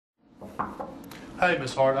Hey,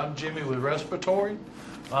 Miss Hart, I'm Jimmy with Respiratory.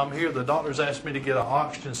 I'm here. The doctor's asked me to get an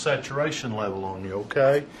oxygen saturation level on you,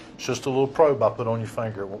 okay? It's just a little probe I put on your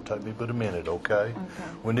finger. It won't take me but a minute, okay? Okay.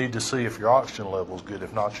 We need to see if your oxygen level's good.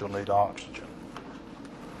 If not, you'll need oxygen.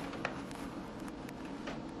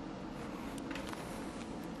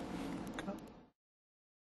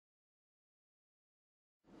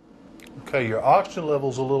 Okay, your oxygen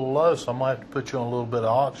level's a little low, so I might have to put you on a little bit of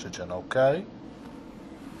oxygen, okay?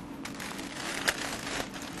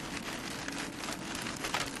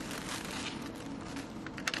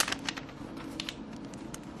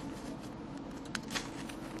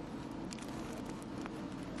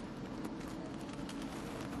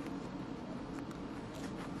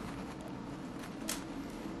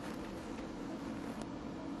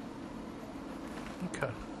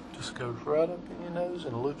 Okay, just goes right up in your nose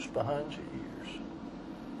and loops behind your ears.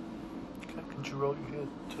 Okay, could you roll your head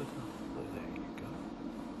to the, there you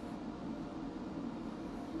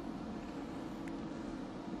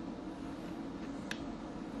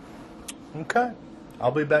go. Okay,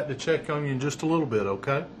 I'll be back to check on you in just a little bit,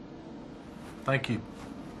 okay? Thank you.